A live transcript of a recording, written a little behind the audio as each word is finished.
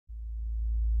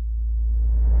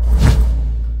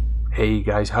Hey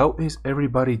guys, how is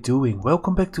everybody doing?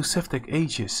 Welcome back to SevTech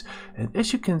Ages, and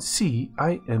as you can see,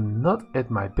 I am not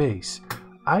at my base.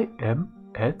 I am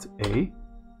at a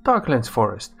Darklands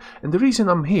forest, and the reason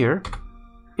I'm here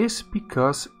is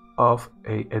because of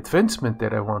an advancement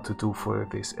that I want to do for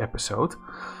this episode.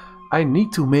 I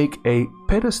need to make a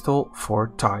pedestal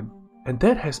for time, and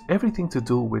that has everything to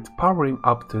do with powering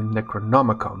up the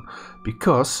Necronomicon,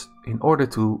 because in order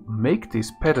to make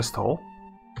this pedestal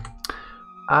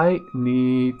I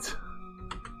need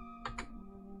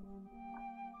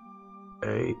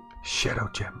a shadow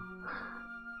gem.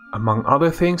 Among other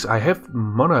things, I have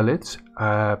monoliths,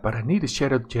 but I need a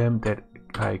shadow gem that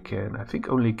I can, I think,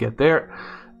 only get there.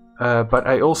 But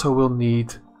I also will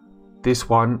need this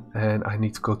one, and I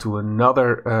need to go to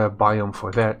another biome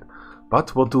for that.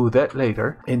 But we'll do that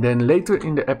later. And then later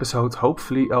in the episode,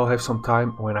 hopefully I'll have some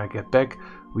time when I get back.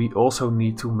 We also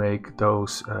need to make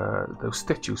those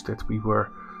statues that we were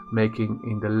making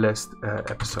in the last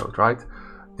episode, right?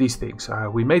 These things.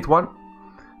 We made one,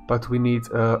 but we need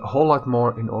a whole lot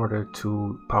more in order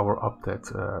to power up that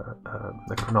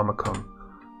Necronomicon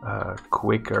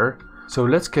quicker. So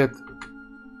let's get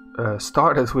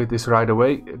started with this right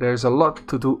away. There's a lot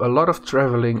to do, a lot of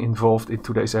traveling involved in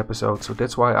today's episode, so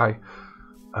that's why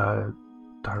I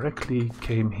directly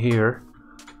came here.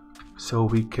 So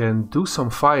we can do some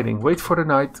fighting, wait for the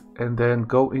night, and then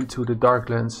go into the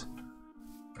Darklands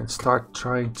and start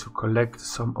trying to collect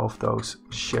some of those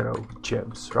shadow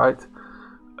gems, right?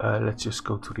 Let's just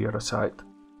go to the other side.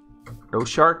 No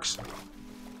sharks.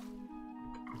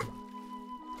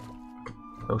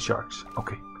 No sharks,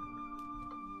 okay.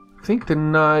 I think the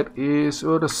night is,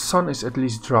 or the sun is at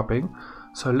least dropping.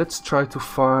 So let's try to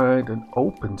find an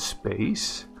open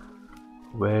space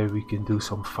where we can do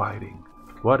some fighting.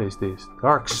 What is this?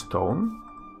 Dark stone?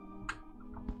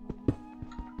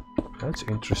 That's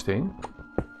interesting.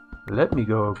 Let me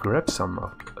go grab some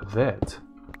of that.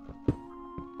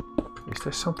 Is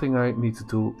there something I need to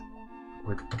do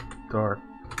with dark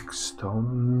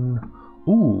stone?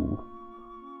 Ooh.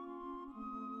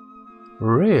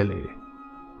 Really?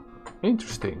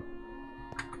 Interesting.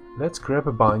 Let's grab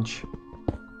a bunch.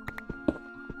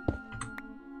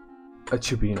 That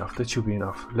should be enough, that should be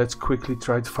enough. Let's quickly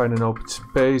try to find an open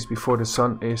space before the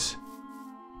sun is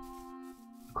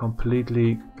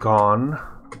completely gone.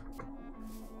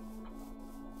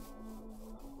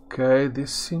 Okay,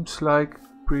 this seems like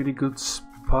a pretty good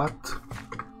spot.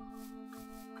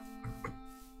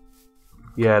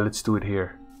 Yeah, let's do it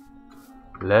here.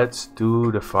 Let's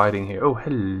do the fighting here. Oh,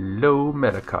 hello,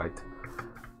 malachite.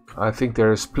 I think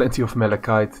there is plenty of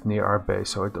malachite near our base,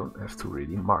 so I don't have to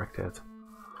really mark that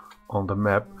on the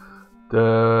map.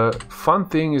 The fun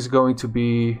thing is going to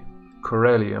be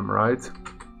corallium, right?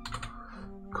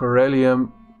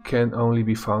 Corallium can only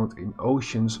be found in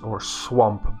oceans or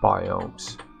swamp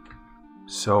biomes.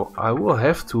 So I will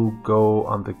have to go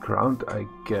underground, I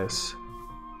guess,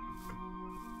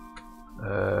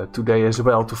 today as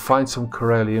well to find some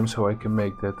corallium so I can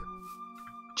make that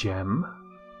gem.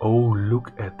 Oh,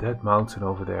 look at that mountain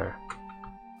over there.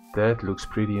 That looks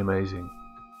pretty amazing.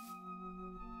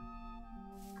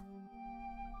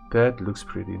 That looks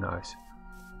pretty nice.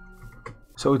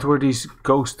 So it were these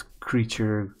ghost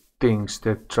creature things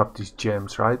that dropped these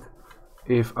gems, right?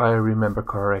 If I remember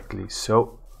correctly.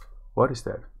 So, what is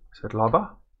that? Is that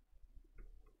lava?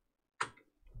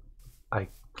 I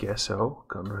guess so.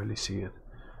 Can't really see it.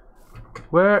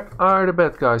 Where are the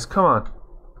bad guys? Come on.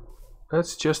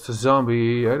 That's just a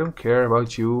zombie. I don't care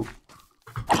about you.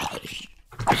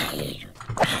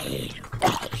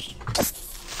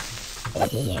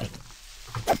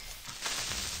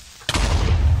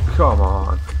 Come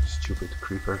on, stupid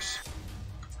creepers.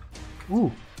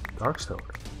 Ooh, darkstone.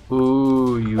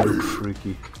 Ooh, you look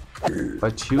freaky.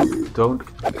 But you don't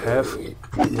have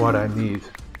what I need.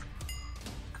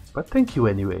 But thank you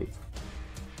anyway.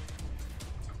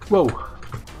 Whoa.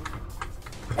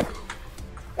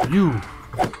 You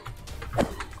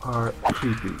are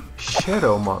creepy.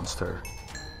 Shadow monster.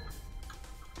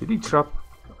 Did he drop?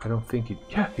 I don't think he...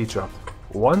 Yeah, he dropped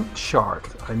one shard.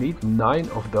 I need 9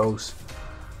 of those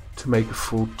to make a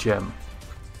full gem.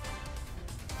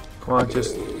 Come on,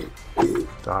 just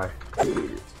die.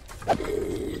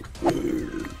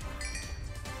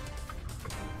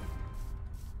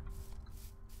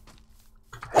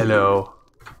 Hello.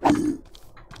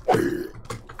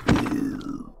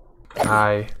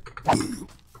 Hi.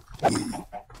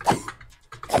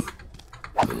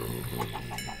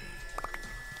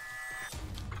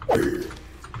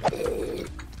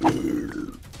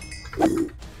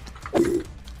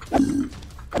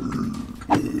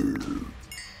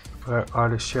 Where are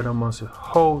the shadow monsters?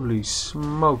 Holy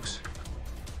smokes.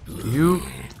 You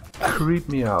creep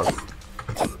me out.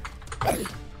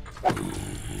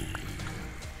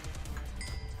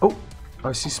 Oh,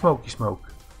 I see smoky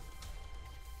smoke.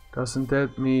 Doesn't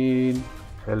that mean...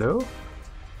 Hello?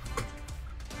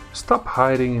 Stop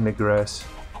hiding in the grass.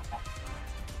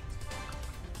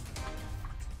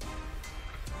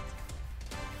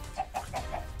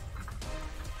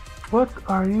 What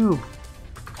are you?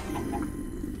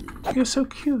 You're so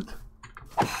cute.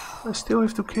 I still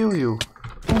have to kill you.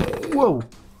 Whoa!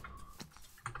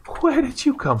 Where did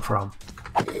you come from?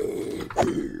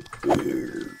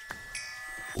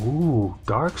 Ooh,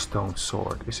 Darkstone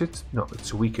sword. Is it? No,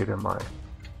 it's weaker than my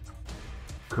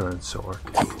current sword.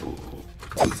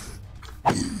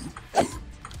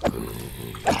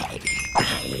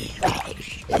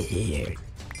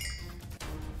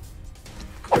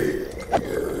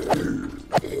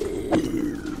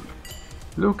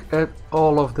 Look at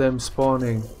all of them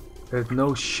spawning. There's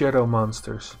no shadow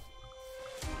monsters.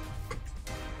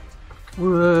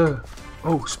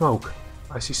 Oh, smoke.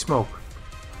 I see smoke.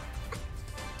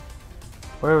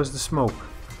 Where is the smoke?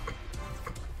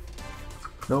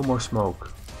 No more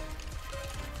smoke.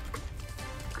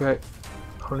 Okay,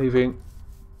 I'm leaving.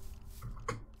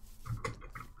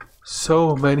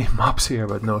 So many mobs here,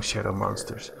 but no shadow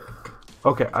monsters.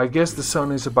 Okay, I guess the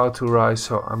sun is about to rise,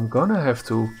 so I'm gonna have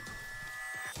to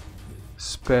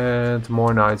spend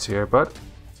more nights here, but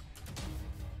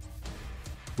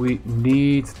we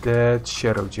need that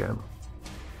shadow gem.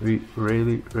 We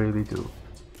really, really do.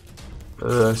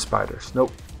 Spiders.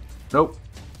 Nope. Nope.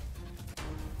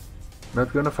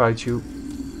 Not gonna fight you.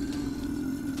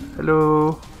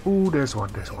 Hello. Ooh, there's one,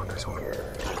 there's one, there's one.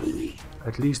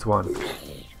 At least one.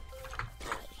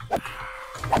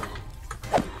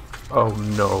 Oh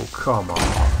no, come on.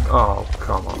 Oh,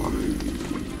 come on.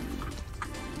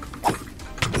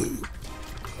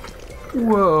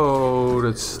 Whoa,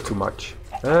 that's too much.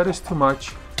 That is too much.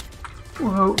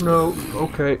 Whoa, no.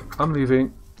 Okay, I'm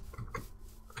leaving.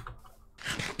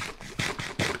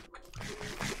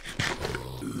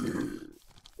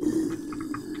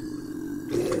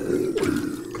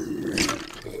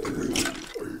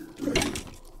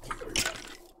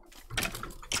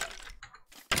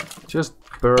 Just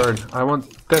burn. I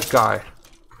want that guy.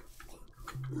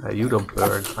 Hey, you don't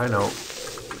burn. I know.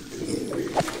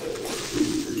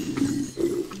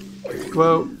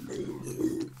 Whoa.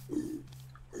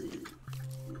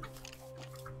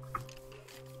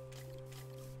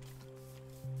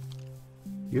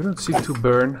 You don't seem to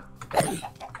burn.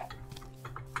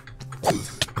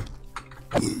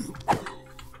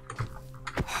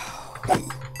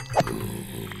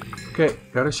 Okay,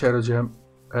 got a shadow gem.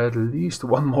 At least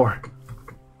one more.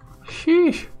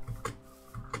 Sheesh.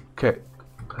 Okay,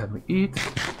 let me eat.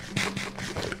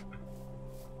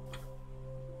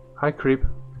 Hi, creep.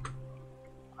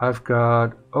 I've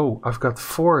got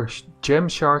 4 gem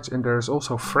shards and there's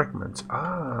also fragments.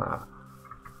 Ah.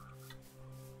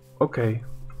 Okay.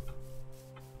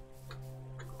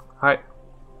 Hi.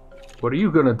 What are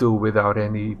you gonna do without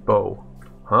any bow?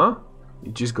 Huh?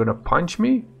 You just gonna punch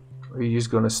me? Or are you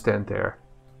just gonna stand there?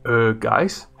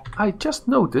 Guys, I just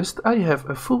noticed I have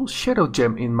a full shadow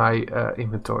gem in my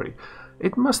inventory.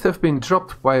 It must have been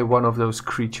dropped by one of those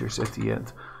creatures at the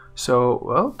end. So,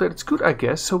 well, that's good, I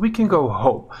guess. So we can go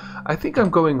home. I think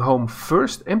I'm going home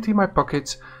first, empty my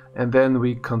pockets, and then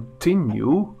we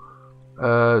continue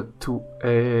to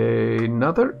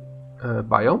another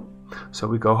biome. So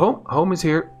we go home. Home is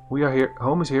here. We are here.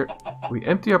 Home is here. We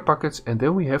empty our pockets, and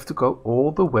then we have to go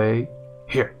all the way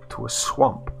here to a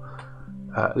swamp.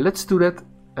 Let's do that,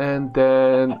 and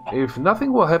then if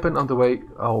nothing will happen on the way,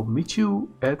 I'll meet you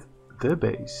at the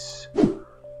base.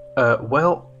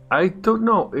 Well, I don't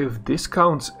know if this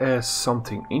counts as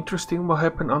something interesting will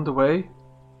happen on the way.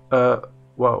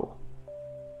 Whoa.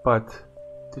 But,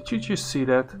 did you just see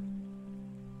that?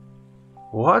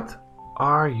 What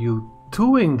are you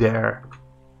doing there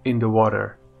in the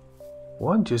water?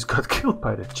 One just got killed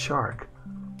by the shark.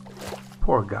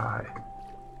 Poor guy.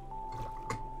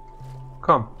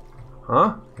 Come.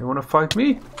 Huh? You wanna fight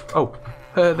me? Oh,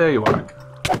 there you are.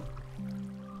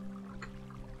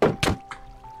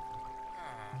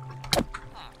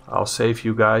 I'll save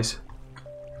you guys.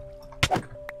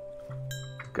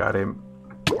 Got him.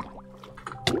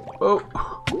 Oh,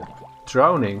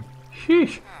 drowning.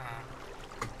 Sheesh.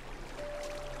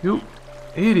 You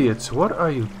idiots, what are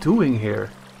you doing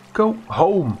here? Go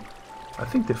home. I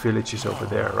think the village is over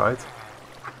there, right?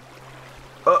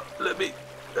 Let me...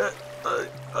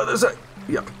 other side.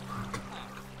 Yeah.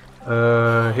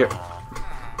 Here.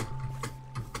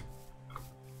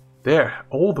 There,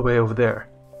 all the way over there.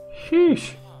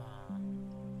 Sheesh.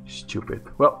 Stupid.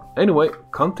 Well, anyway,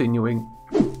 continuing.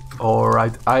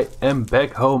 Alright, I am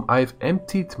back home. I've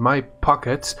emptied my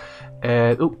pockets.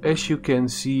 And oh, as you can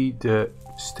see, the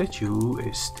statue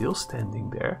is still standing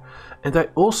there. And I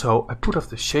put off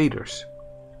the shaders.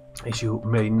 As you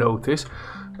may notice,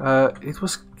 it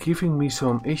was giving me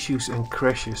some issues and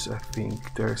crashes. I think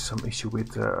there's some issue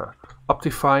with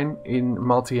Optifine in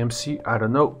multi-MC. I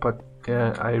don't know, but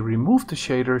I removed the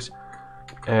shaders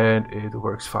and it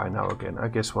works fine now again. I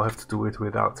guess we'll have to do it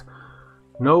without.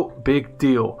 No big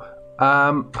deal.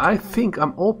 I think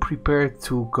I'm all prepared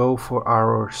to go for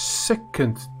our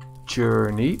second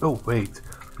journey. Oh wait,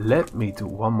 let me do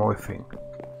one more thing.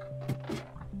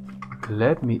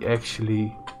 Let me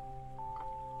actually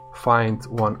find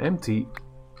one empty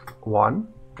one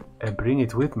and bring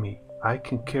it with me. I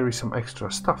can carry some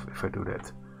extra stuff if I do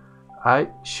that. I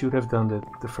should have done that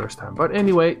the first time, but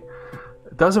anyway,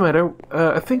 it doesn't matter.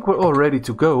 I think we're all ready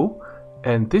to go,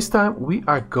 and this time we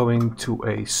are going to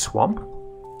a swamp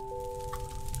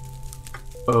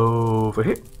over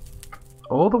here,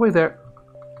 all the way there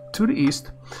to the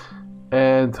east,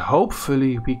 and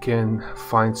hopefully we can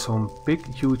find some big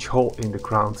huge hole in the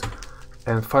ground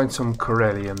and find some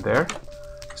corallium there,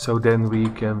 so then we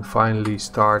can finally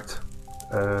start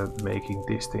making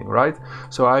this thing, right?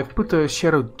 So I've put the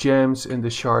shadow gems and the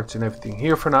shards and everything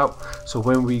here for now, so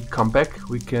when we come back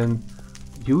we can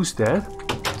use that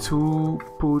to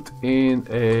put in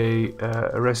a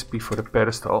recipe for the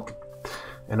pedestal.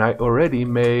 And I already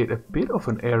made a bit of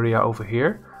an area over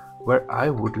here where I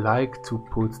would like to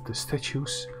put the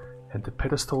statues and the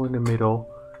pedestal in the middle,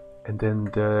 and then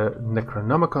the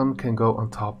Necronomicon can go on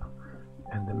top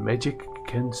and the magic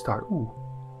can start. Ooh,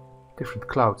 different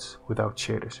clouds without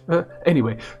shaders.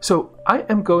 Anyway, so I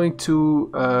am going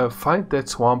to find that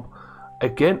swamp.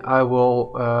 Again, I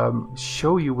will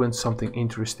show you when something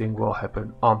interesting will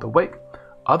happen on the way.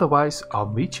 Otherwise, I'll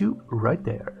meet you right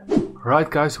there. Right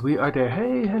guys, we are there.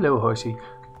 Hey, hello horsey.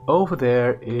 Over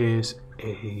there is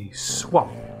a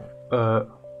swamp.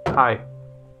 Hi.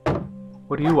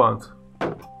 What do you want?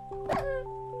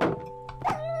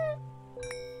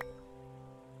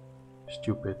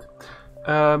 Stupid.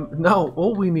 Now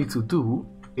all we need to do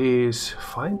is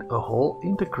find a hole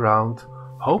in the ground,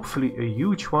 hopefully a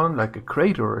huge one like a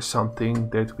crater or something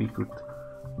that we could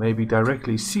maybe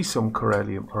directly see some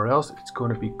corallium, or else it's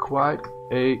going to be quite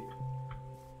a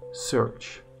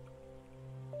search.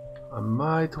 I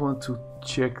might want to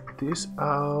check this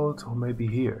out, or maybe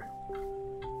here.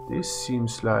 This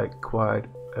seems like quite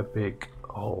a big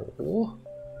hole,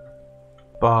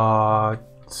 but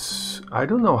I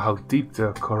don't know how deep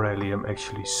the corallium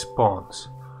actually spawns,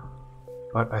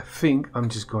 but I think I'm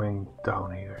just going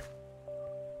down here.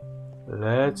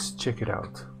 Let's check it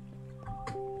out.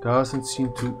 Doesn't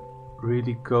seem to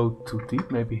really go too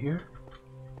deep. Maybe here.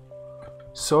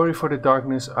 Sorry for the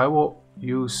darkness. I will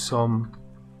use some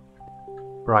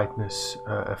brightness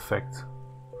effect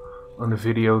on the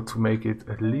video to make it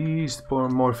at least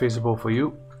more visible for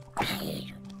you.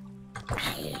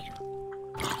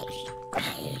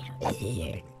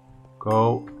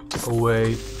 Go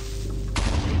away.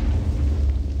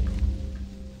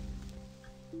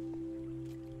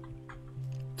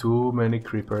 Too many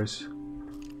creepers.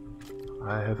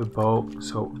 I have a bow,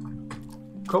 so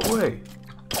go away.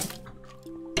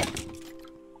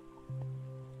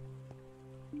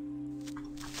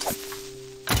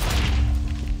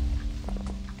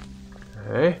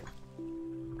 Okay.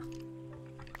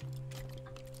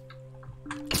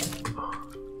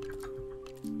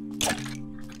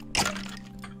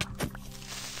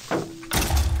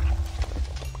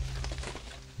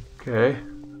 Okay,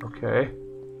 okay.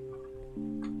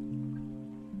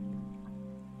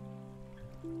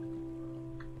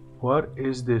 What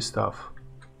is this stuff?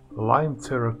 Lime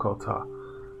terracotta.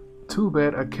 Too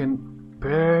bad I can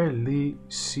barely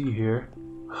see here.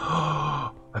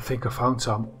 I think I found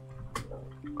some.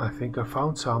 I think I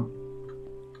found some.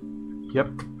 Yep,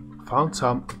 found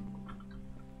some.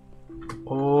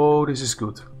 Oh, this is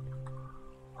good.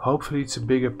 Hopefully it's a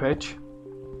bigger patch.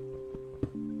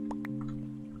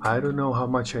 I don't know how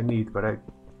much I need, but I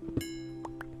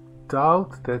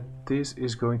doubt that this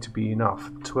is going to be enough.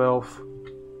 12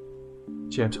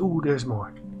 gems. Oh, there's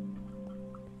more.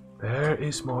 There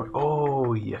is more.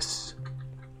 Oh, yes.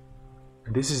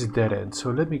 And this is a dead end,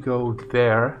 so let me go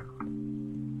there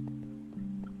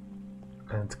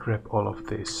and grab all of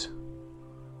this.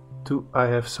 I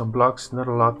have some blocks, not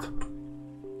a lot.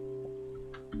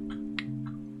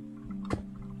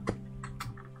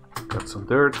 Got some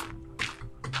dirt.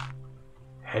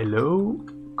 Hello,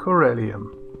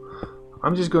 corallium.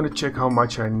 I'm just going to check how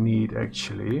much I need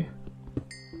actually.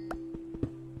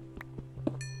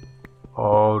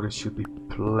 Oh, there should be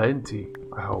plenty,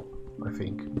 I hope, I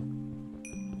think.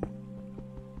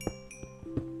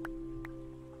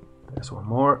 There's one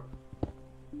more.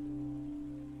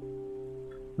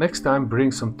 Next time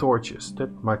bring some torches.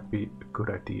 That might be a good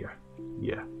idea.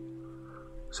 Yeah.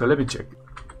 So let me check.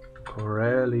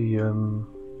 Corellium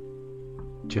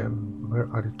gem. Where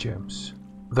are the gems?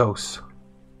 Those.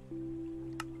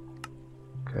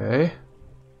 Okay.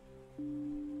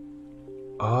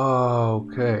 Oh,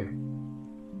 okay.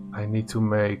 I need to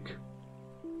make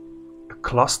a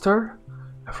cluster.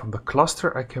 And from the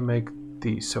cluster I can make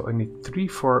these. So I need 3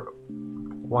 for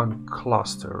one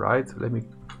cluster, right? Let me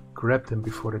grab them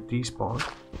before they despawn.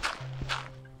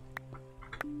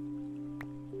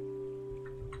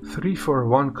 3 for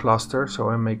one cluster, so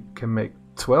I can make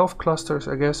 12 clusters,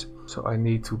 I guess. So I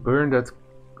need to burn that.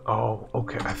 Oh,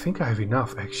 okay. I think I have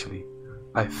enough, actually.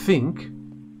 I think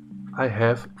I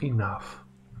have enough.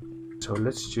 So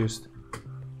let's just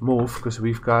move, because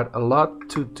we've got a lot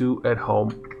to do at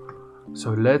home.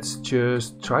 So let's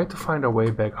just try to find our way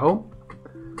back home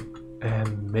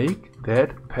and make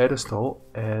that pedestal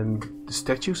and the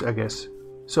statues, I guess.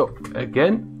 So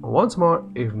again, once more,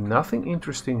 if nothing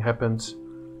interesting happens,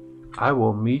 I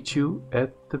will meet you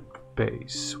at the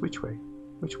base. Which way?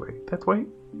 Which way? That way?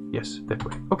 Yes, that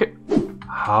way. Okay.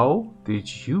 How did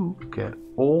you get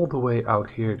all the way out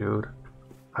here, dude?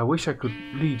 I wish I could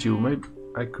lead you. Maybe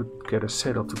I could get a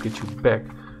saddle to get you back.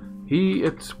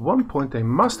 At one point they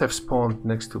must have spawned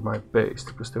next to my base,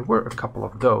 because there were a couple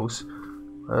of those.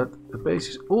 But the base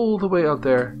is all the way out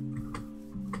there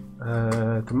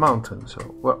at the mountain.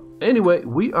 So, well, anyway,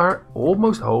 we are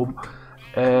almost home.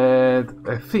 And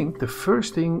I think the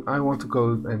first thing I want to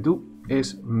go and do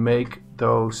is make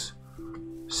those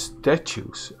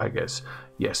statues, I guess.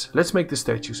 Yes, let's make the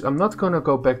statues. I'm not gonna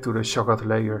go back to the chocolate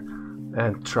layer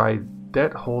and try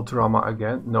that whole drama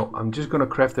again. No, I'm just gonna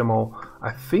craft them all.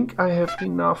 I think I have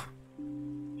enough.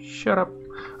 Shut up.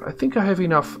 I think I have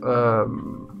enough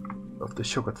of the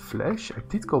chocolate flesh. I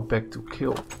did go back to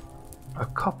kill a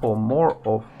couple more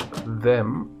of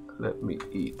them. Let me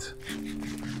eat.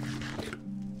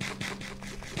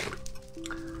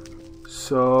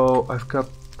 So I've got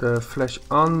the flesh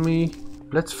on me.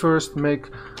 Let's first make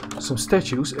some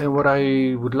statues, and what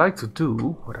I would like to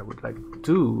do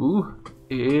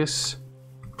is,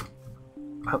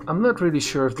 I'm not really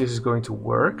sure if this is going to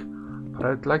work, but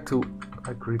I'd like to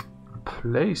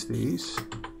replace these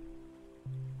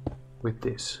with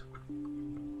this.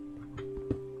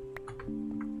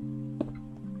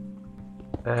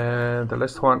 And the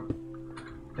last one,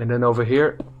 and then over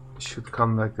here should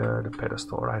come like the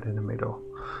pedestal right in the middle.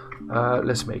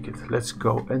 Let's make it. Let's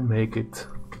go and make it.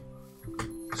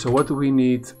 So what do we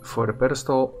need for the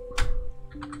pedestal?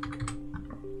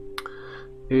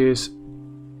 Is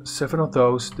 7 of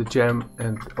those, the gem,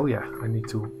 and oh yeah, I need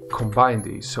to combine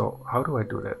these. So how do I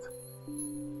do that?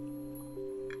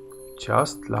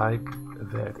 Just like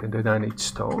that. And then I need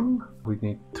stone. We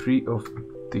need 3 of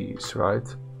these,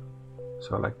 right?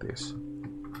 So like this.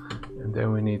 And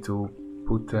then we need to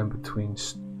put them between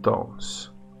stones.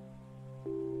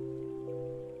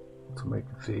 To make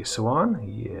this one,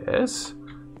 yes.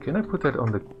 Can I put that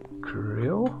on the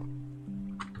grill?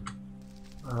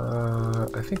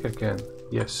 I think I can.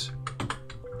 Yes,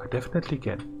 I definitely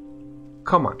can.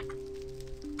 Come on.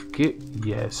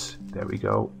 Yes, there we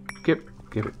go. Give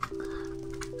it.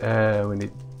 We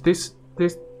need this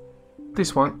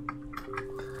one.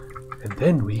 And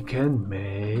then we can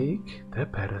make the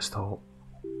pedestal.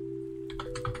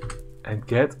 And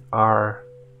get our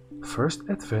first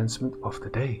advancement of the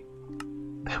day.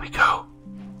 There we go.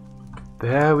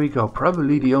 There we go.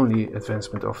 Probably the only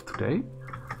advancement of today.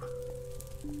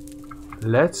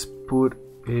 Let's put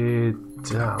it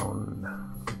down.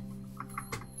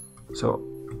 So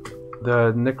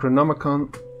the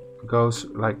Necronomicon goes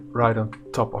like right on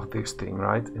top of this thing,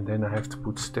 right? And then I have to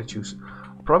put statues.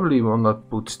 Probably will not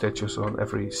put statues on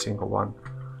every single one.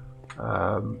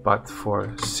 But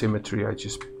for symmetry I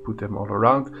just put them all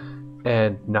around.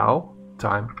 And now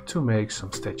time to make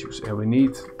some statues. And we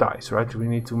need dyes, right? We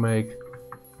need to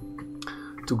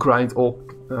grind all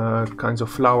kinds of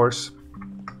flowers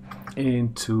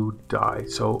into dye.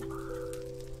 So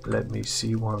let me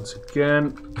see once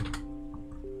again.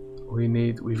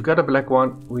 We've got a black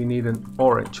one, we need an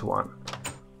orange one.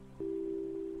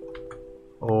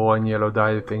 Oh, and yellow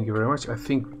dye, thank you very much. I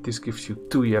think this gives you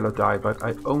 2 yellow dye, but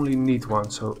I only need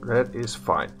 1, so that is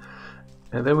fine.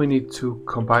 And then we need to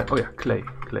combine, oh yeah, clay.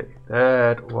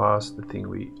 That was the thing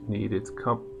we needed,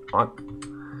 come on.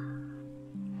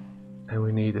 And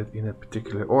we need it in a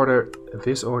particular order,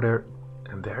 this order,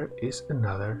 and there is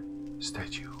another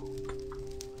statue.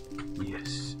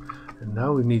 Yes. And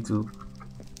now we need to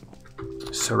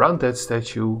surround that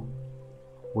statue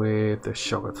with the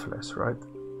shoggoth flesh, right?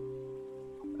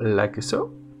 Like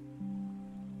so.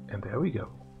 And there we go.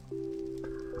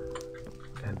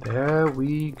 And there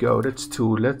we go. That's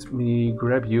 2. Let me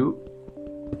grab you.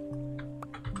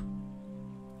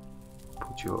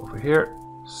 Put you over here.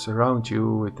 Surround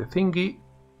you with the thingy.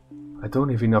 I don't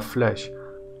have enough flesh.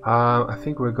 I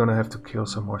think we're gonna have to kill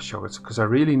some more shoggoths because I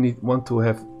really want to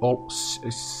have all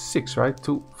 6, right?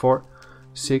 2, 4,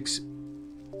 6,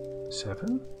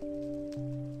 7?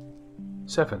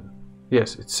 7.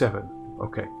 Yes, it's 7.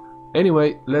 Okay.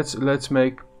 Anyway, let's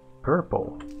make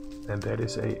purple. And that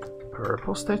is a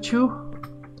purple statue.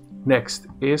 Next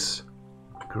is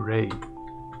gray.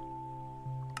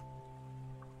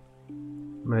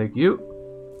 Make you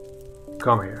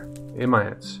come here in my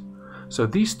hands. So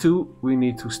these 2 we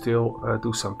need to still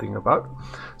do something about.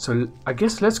 So I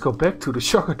guess let's go back to the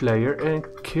shoggoth layer and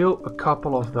kill a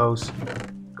couple of those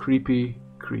creepy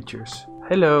creatures.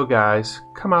 Hello guys,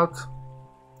 come out.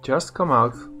 Just come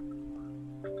out.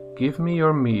 Give me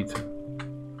your meat.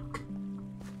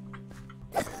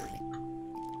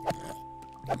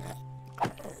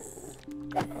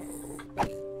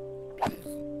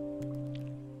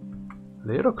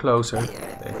 Little closer.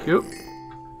 Thank you.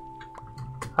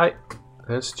 Hi.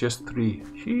 That's just 3.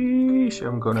 Sheesh,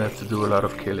 I'm gonna have to do a lot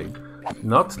of killing.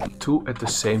 Not 2 at the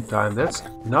same time. That's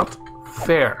not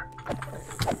fair.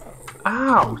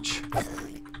 Ouch!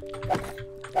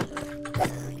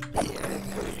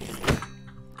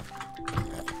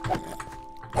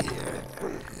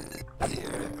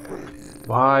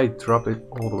 Why drop it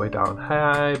all the way down?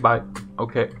 Hi, bye.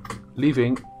 Okay,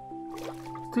 leaving.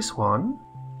 This one.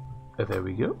 There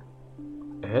we go.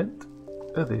 And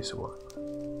this one.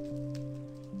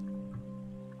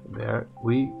 There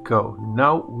we go.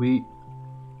 Now we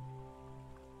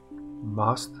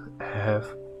must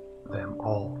have them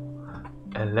all.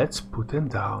 And let's put them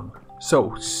down.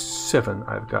 So 7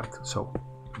 I've got. So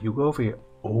you go over here.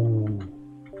 Oh,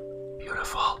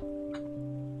 beautiful.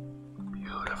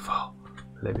 Beautiful.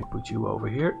 Let me put you over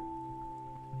here.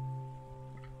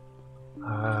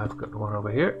 I've got one over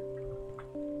here.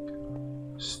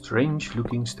 Strange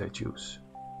looking statues.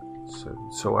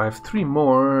 So I have 3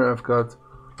 more. I've got,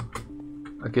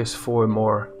 I guess, 4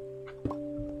 more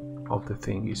of the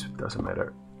thingies. It doesn't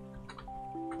matter.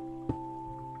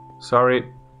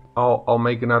 Sorry, I'll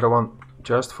make another one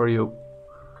just for you.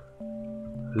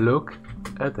 Look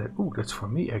at that. Ooh, that's for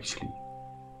me actually.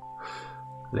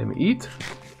 Let me eat.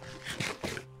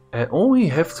 And all we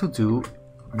have to do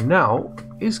now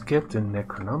is get the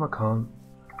Necronomicon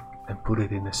and put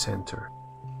it in the center.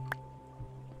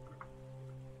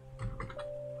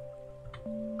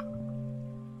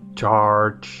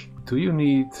 Charge. Do you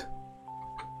need,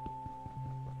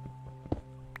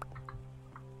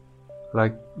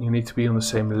 like, you need to be on the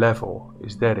same level?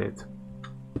 Is that it?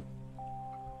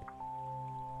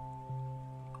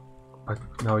 But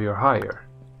now you're higher.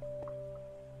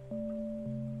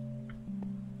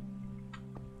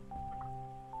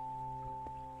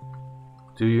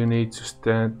 Do you need to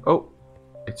stand? Oh,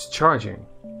 it's charging.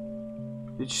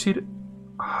 Did you see the?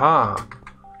 Aha!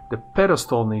 The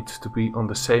pedestal needs to be on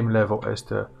the same level as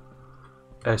the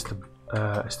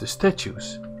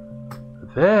statues.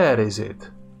 That is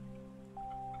it.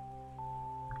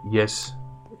 Yes,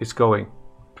 it's going.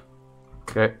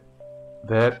 Okay,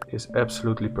 that is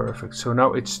absolutely perfect. So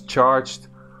now it's charged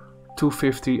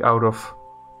 250 out of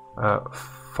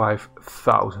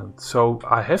 5,000. So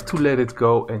I have to let it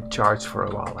go and charge for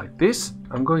a while like this.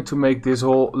 I'm going to make this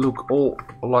all look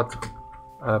a lot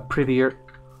prettier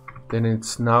than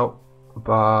it's now,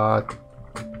 but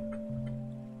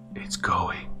it's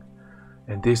going.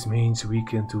 And this means we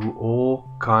can do all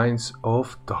kinds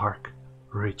of dark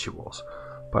rituals.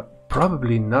 But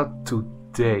probably not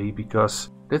today, because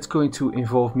that's going to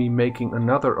involve me making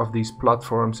another of these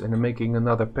platforms and making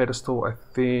another pedestal, I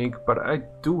think. But I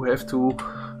do have to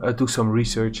do some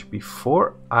research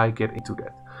before I get into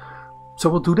that. So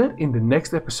we'll do that in the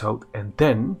next episode, and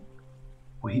then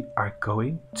we are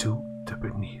going to the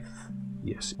beneath.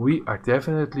 Yes, we are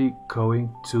definitely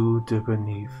going to the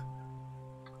beneath.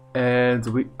 And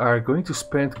we are going to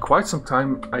spend quite some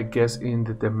time, I guess, in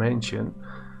the dimension,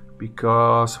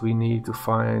 because we need to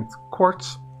find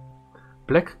quartz,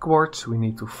 black quartz, we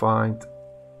need to find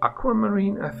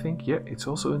aquamarine, I think. Yeah, it's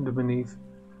also in the beneath.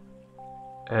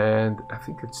 And I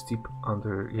think it's deep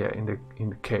under, yeah, in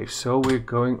the cave. So we're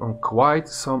going on quite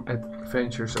some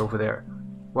adventures over there.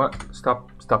 What?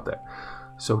 Stop that.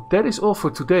 So that is all for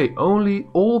today. Only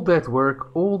all that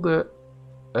work, all the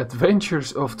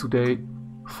adventures of today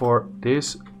for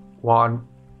this one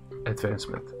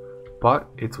advancement, but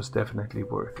it was definitely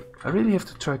worth it. I really have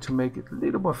to try to make it a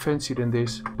little more fancy than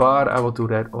this, but I will do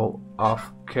that all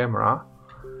off camera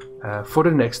for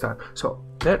the next time. So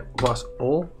that was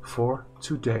all for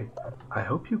today. I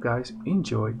hope you guys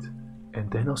enjoyed, and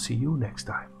then I'll see you next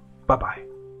time. Bye bye.